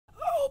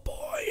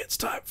it's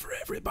time for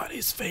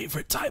everybody's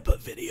favorite type of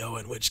video,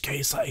 in which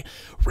case I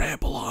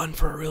ramble on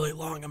for a really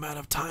long amount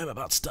of time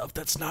about stuff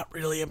that's not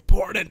really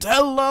important.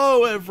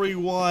 Hello,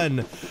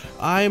 everyone!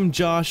 I'm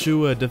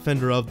Joshua,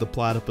 defender of the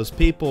platypus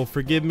people.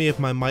 Forgive me if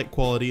my mic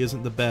quality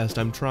isn't the best.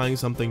 I'm trying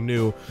something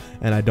new,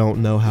 and I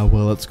don't know how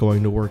well it's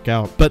going to work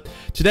out. But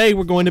today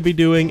we're going to be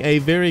doing a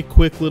very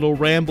quick little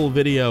ramble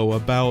video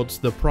about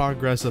the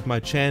progress of my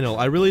channel.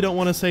 I really don't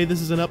want to say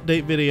this is an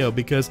update video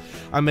because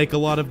I make a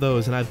lot of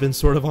those, and I've been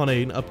sort of on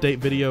an update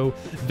video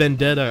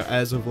vendetta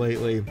as of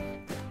lately.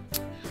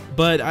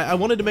 But I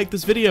wanted to make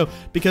this video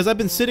because I've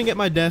been sitting at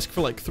my desk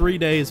for like 3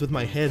 days with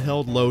my head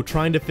held low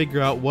trying to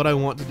figure out what I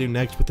want to do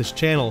next with this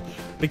channel,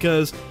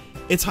 because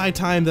it's high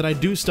time that I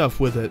do stuff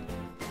with it.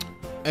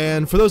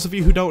 And for those of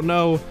you who don't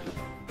know,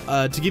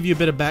 to give you a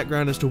bit of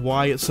background as to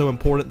why it's so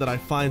important that I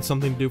find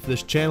something to do for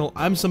this channel,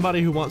 I'm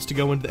somebody who wants to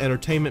go into the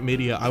entertainment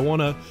media. I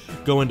want to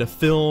go into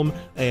film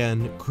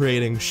and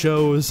creating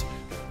shows.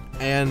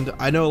 And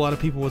I know a lot of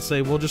people would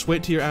say, well, just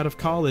wait till you're out of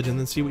college and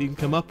then see what you can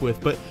come up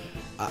with. But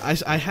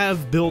I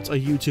have built a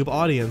YouTube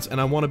audience, and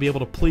I want to be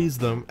able to please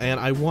them, and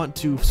I want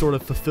to sort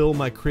of fulfill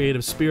my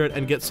creative spirit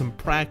and get some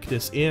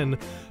practice in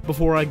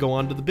before I go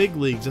on to the big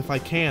leagues if I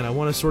can. I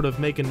want to sort of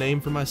make a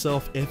name for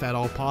myself if at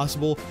all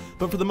possible,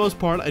 but for the most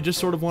part, I just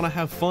sort of want to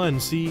have fun,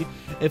 see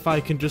if I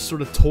can just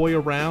sort of toy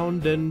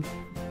around and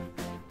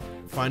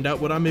find out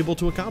what I'm able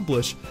to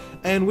accomplish.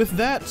 And with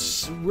that,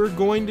 we're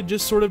going to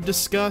just sort of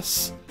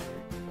discuss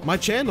my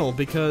channel,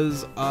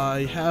 because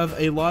I have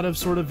a lot of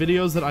sort of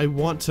videos that I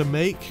want to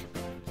make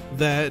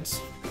that,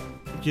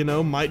 you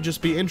know, might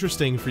just be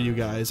interesting for you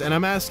guys. And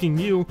I'm asking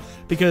you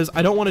because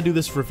I don't want to do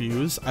this for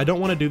views, I don't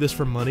want to do this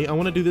for money, I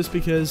want to do this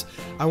because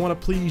I want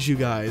to please you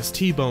guys.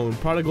 T-Bone,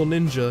 Prodigal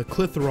Ninja,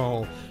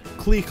 Clitherall,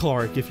 Clee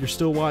Clark, if you're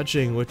still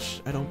watching,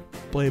 which I don't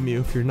blame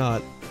you if you're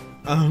not.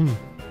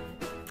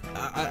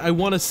 I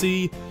want to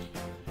see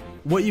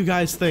what you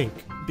guys think,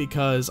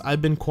 because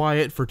I've been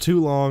quiet for too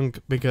long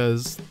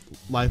because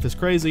life is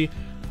crazy,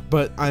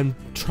 but I'm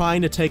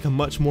trying to take a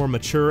much more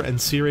mature and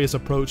serious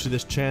approach to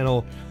this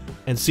channel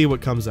and see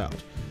what comes out.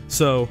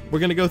 So we're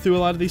gonna go through a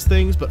lot of these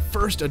things, but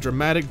first, a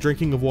dramatic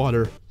drinking of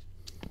water.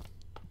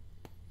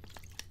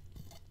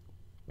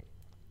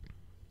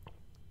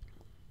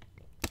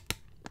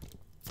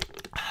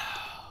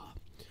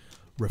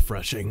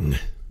 Refreshing.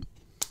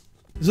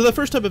 So the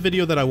first type of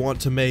video that I want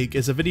to make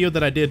is a video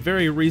that I did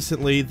very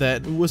recently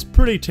that was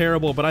pretty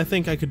terrible, but I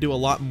think I could do a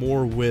lot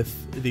more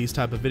with these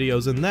type of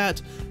videos, and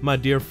that, my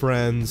dear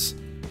friends,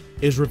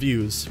 is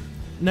reviews.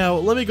 Now,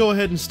 let me go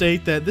ahead and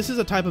state that this is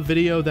a type of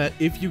video that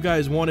if you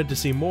guys wanted to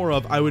see more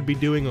of, I would be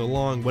doing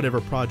along whatever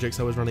projects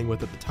I was running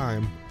with at the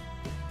time.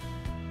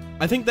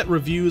 I think that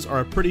reviews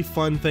are a pretty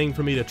fun thing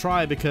for me to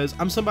try because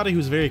I'm somebody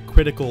who's very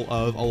critical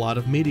of a lot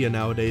of media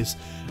nowadays.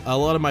 A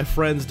lot of my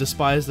friends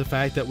despise the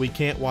fact that we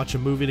can't watch a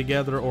movie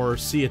together or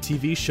see a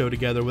TV show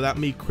together without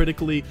me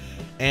critically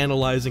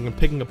analyzing and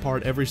picking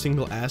apart every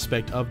single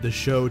aspect of the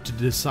show to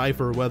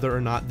decipher whether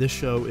or not this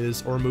show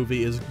is or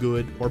movie is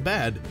good or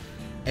bad.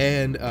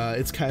 And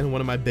it's kind of one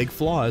of my big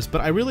flaws,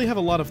 but I really have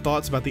a lot of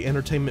thoughts about the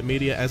entertainment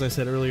media. As I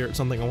said earlier, it's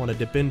something I want to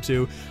dip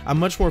into. I'm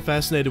much more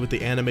fascinated with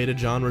the animated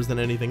genres than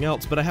anything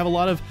else, but I have a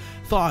lot of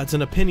thoughts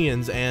and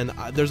opinions, and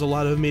there's a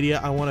lot of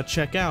media I want to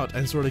check out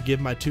and sort of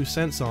give my 2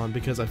 cents on,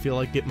 because I feel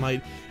like it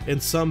might, in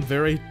some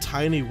very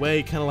tiny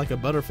way, kind of like a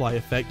butterfly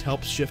effect,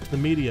 help shift the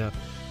media.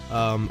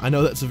 I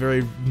know that's a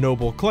very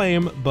noble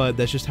claim, but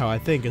that's just how I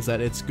think, is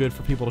that it's good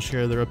for people to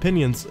share their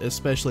opinions,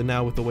 especially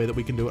now with the way that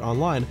we can do it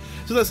online.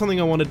 So that's something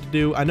I wanted to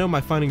do. I know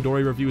my Finding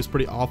Dory review is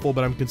pretty awful,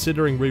 but I'm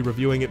considering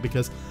re-reviewing it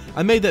because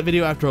I made that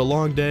video after a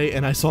long day,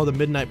 and I saw the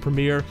midnight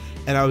premiere,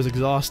 and I was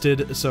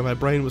exhausted, so my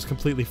brain was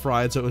completely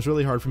fried, so it was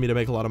really hard for me to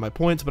make a lot of my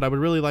points, but I would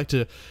really like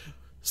to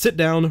sit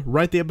down,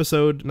 write the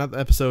episode, not the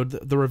episode,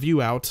 the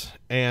review out,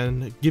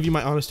 and give you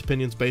my honest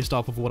opinions based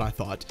off of what I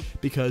thought,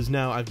 because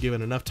now I've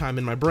given enough time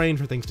in my brain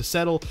for things to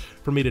settle,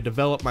 for me to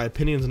develop my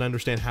opinions and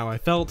understand how I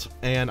felt,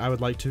 and I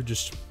would like to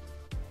just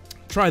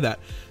try that.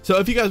 So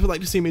if you guys would like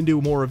to see me do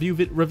more review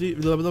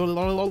videos,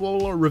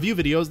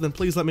 then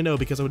please let me know,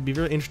 because I would be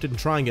very interested in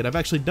trying it. I've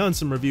actually done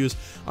some reviews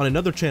on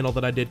another channel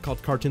that I did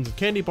called Cartoons and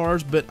Candy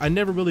Bars, but I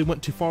never really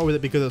went too far with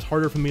it because it's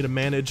harder for me to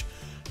manage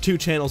 2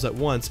 channels at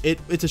once.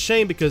 It's a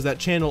shame because that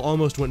channel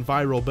almost went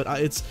viral, but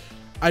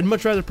I'd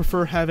much rather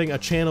prefer having a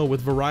channel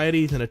with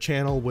variety than a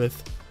channel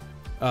with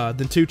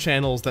than 2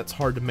 channels that's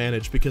hard to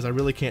manage, because I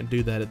really can't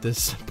do that at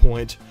this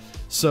point.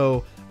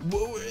 So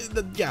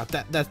yeah,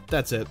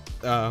 that's it.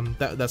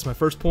 That's my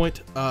first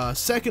point.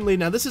 Secondly,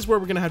 now this is where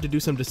we're gonna have to do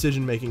some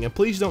decision making, and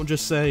please don't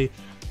just say,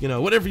 you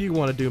know, whatever you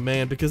want to do,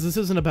 man, because this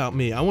isn't about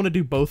me. I want to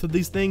do both of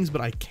these things,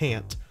 but I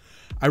can't.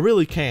 I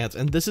really can't,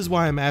 and this is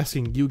why I'm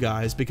asking you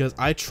guys, because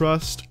I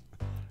trust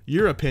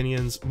your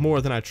opinions more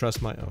than I trust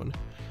my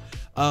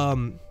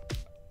own.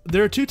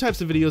 There are 2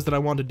 types of videos that I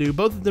want to do,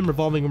 both of them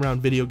revolving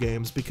around video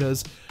games,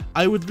 because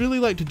I would really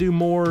like to do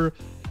more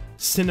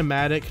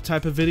cinematic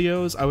type of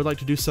videos. I would like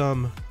to do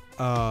some,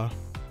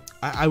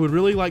 I would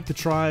really like to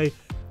try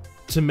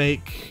to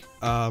make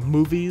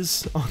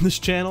movies on this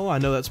channel. I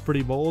know that's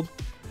pretty bold.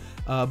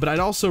 But I'd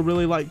also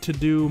really like to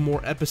do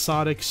more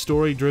episodic,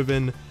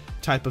 story-driven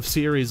type of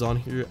series on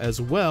here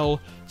as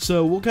well.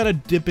 So we'll kind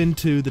of dip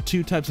into the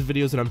two types of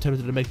videos that I'm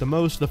tempted to make the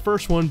most. The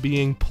first one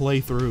being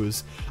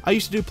playthroughs. I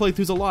used to do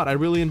playthroughs a lot. I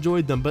really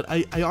enjoyed them, but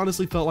I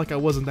honestly felt like I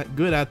wasn't that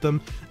good at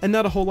them, and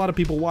not a whole lot of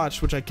people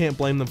watched, which I can't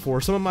blame them for.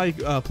 Some of my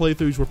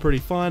playthroughs were pretty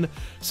fun.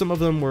 Some of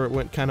them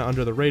went kind of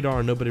under the radar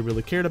and nobody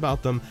really cared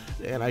about them,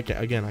 and I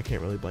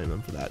can't really blame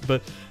them for that.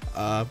 But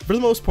for the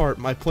most part,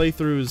 my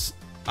playthroughs,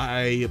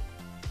 I'm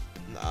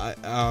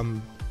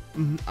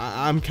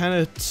kind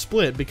of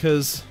split,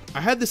 because I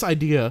had this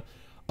idea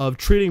of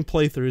treating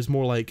playthroughs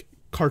more like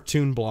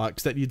cartoon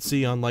blocks that you'd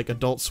see on like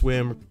Adult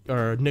Swim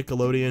or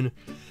Nickelodeon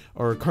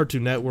or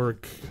Cartoon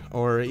Network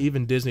or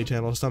even Disney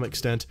Channel to some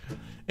extent,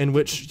 in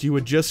which you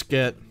would just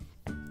get,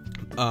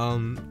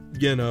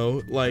 you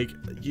know, like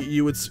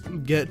you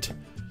would get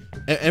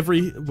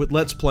every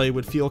Let's Play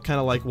would feel kind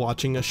of like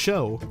watching a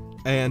show.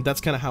 And that's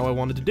kind of how I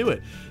wanted to do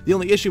it. The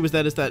only issue is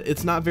that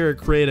it's not very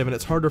creative, and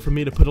it's harder for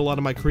me to put a lot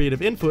of my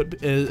creative input,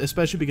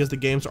 especially because the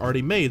game's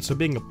already made. So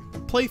being a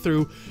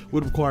playthrough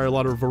would require a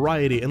lot of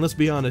variety, and let's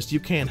be honest,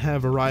 you can't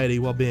have variety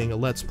while being a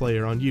Let's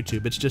Player on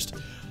YouTube. It's just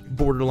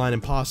borderline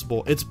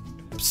impossible. It's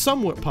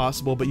somewhat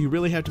possible, but you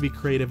really have to be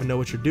creative and know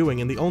what you're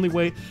doing, and the only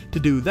way to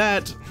do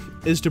that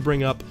is to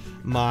bring up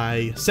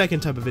my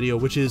second type of video,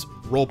 which is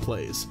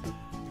roleplays.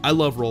 I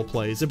love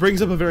roleplays. It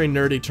brings up a very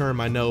nerdy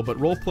term, I know, but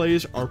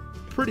roleplays are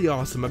pretty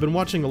awesome. I've been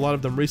watching a lot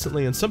of them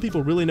recently, and some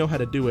people really know how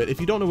to do it. If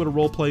you don't know what a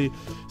roleplay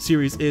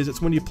series is,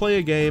 it's when you play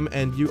a game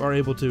and you are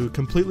able to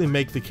completely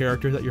make the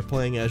character that you're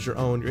playing as your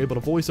own. You're able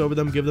to voice over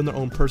them, give them their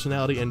own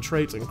personality and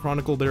traits, and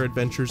chronicle their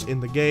adventures in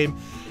the game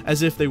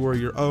as if they were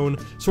your own,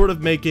 sort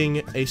of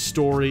making a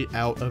story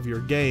out of your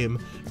game,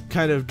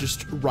 kind of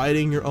just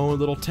writing your own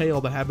little tale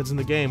that happens in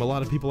the game. A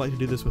lot of people like to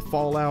do this with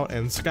Fallout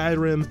and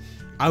Skyrim.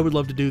 I would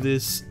love to do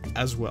this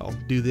as well.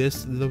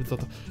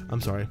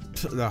 I'm sorry.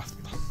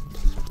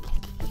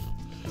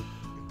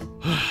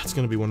 It's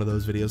gonna be one of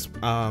those videos.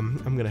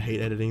 I'm gonna hate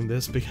editing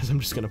this because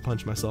I'm just gonna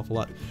punch myself a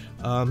lot.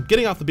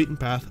 Getting off the beaten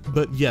path,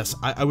 but yes,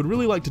 I would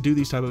really like to do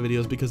these type of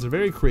videos because they're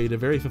very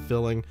creative, very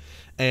fulfilling,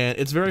 and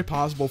it's very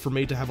possible for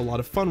me to have a lot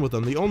of fun with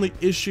them. The only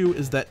issue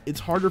is that it's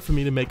harder for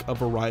me to make a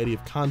variety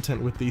of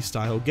content with these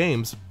style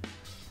games.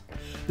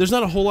 There's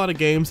not a whole lot of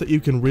games that you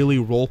can really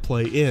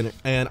roleplay in,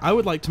 and I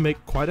would like to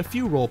make quite a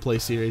few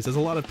roleplay series, as a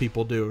lot of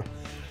people do.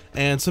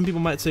 And some people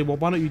might say, well,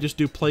 why don't you just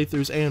do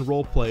playthroughs and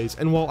roleplays?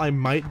 And while I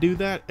might do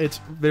that, it's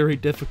very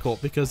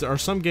difficult, because there are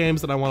some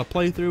games that I want to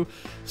play through,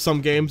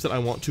 some games that I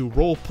want to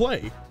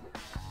roleplay,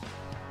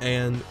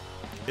 and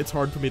it's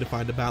hard for me to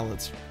find a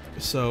balance.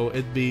 So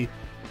it'd be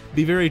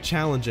very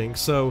challenging.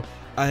 So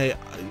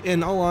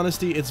in all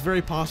honesty, it's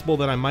very possible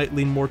that I might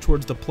lean more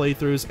towards the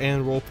playthroughs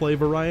and roleplay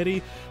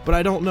variety, but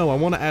I don't know. I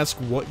want to ask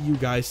what you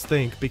guys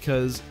think,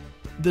 because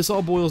this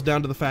all boils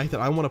down to the fact that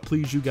I want to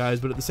please you guys,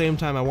 but at the same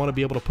time I want to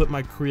be able to put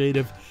my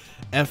creative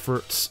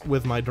efforts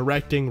with my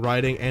directing,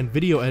 writing, and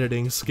video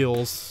editing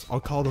skills. I'll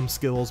call them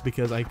skills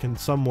because I can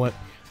somewhat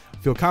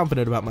feel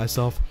confident about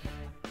myself.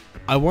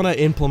 I want to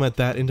implement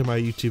that into my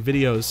YouTube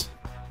videos,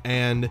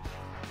 and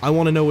I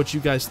want to know what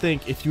you guys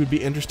think, if you would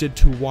be interested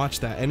to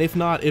watch that. And if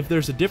not, if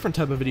there's a different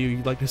type of video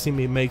you'd like to see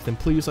me make, then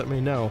please let me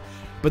know.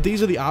 But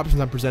these are the options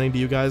I'm presenting to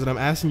you guys, and I'm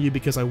asking you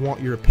because I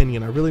want your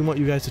opinion. I really want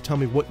you guys to tell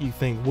me what you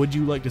think. Would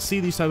you like to see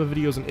these type of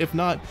videos? And if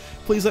not,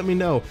 please let me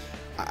know.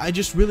 I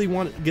just really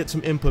want to get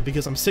some input,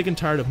 because I'm sick and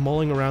tired of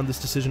mulling around this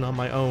decision on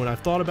my own. I've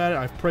thought about it,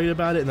 I've prayed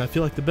about it, and I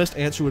feel like the best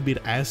answer would be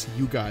to ask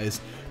you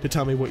guys to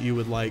tell me what you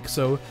would like.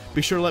 So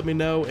be sure to let me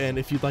know, and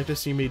if you'd like to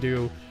see me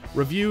do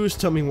reviews,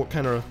 tell me what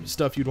kind of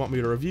stuff you'd want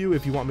me to review.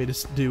 If you want me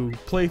to do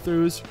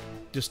playthroughs,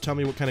 just tell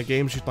me what kind of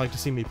games you'd like to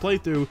see me play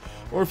through,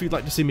 or if you'd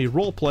like to see me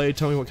roleplay,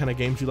 tell me what kind of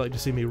games you'd like to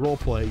see me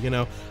roleplay. You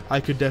know, I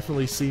could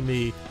definitely see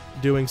me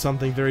doing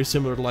something very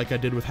similar to like I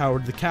did with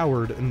Howard the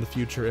Coward in the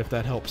future, if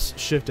that helps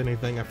shift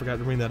anything. I forgot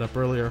to bring that up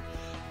earlier.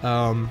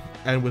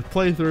 And with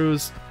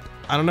playthroughs,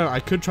 I don't know, I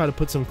could try to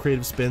put some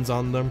creative spins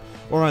on them,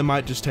 or I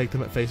might just take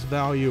them at face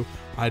value.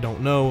 I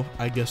don't know.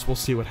 I guess we'll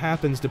see what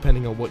happens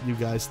depending on what you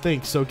guys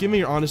think. So give me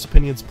your honest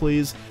opinions,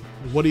 please.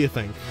 What do you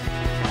think?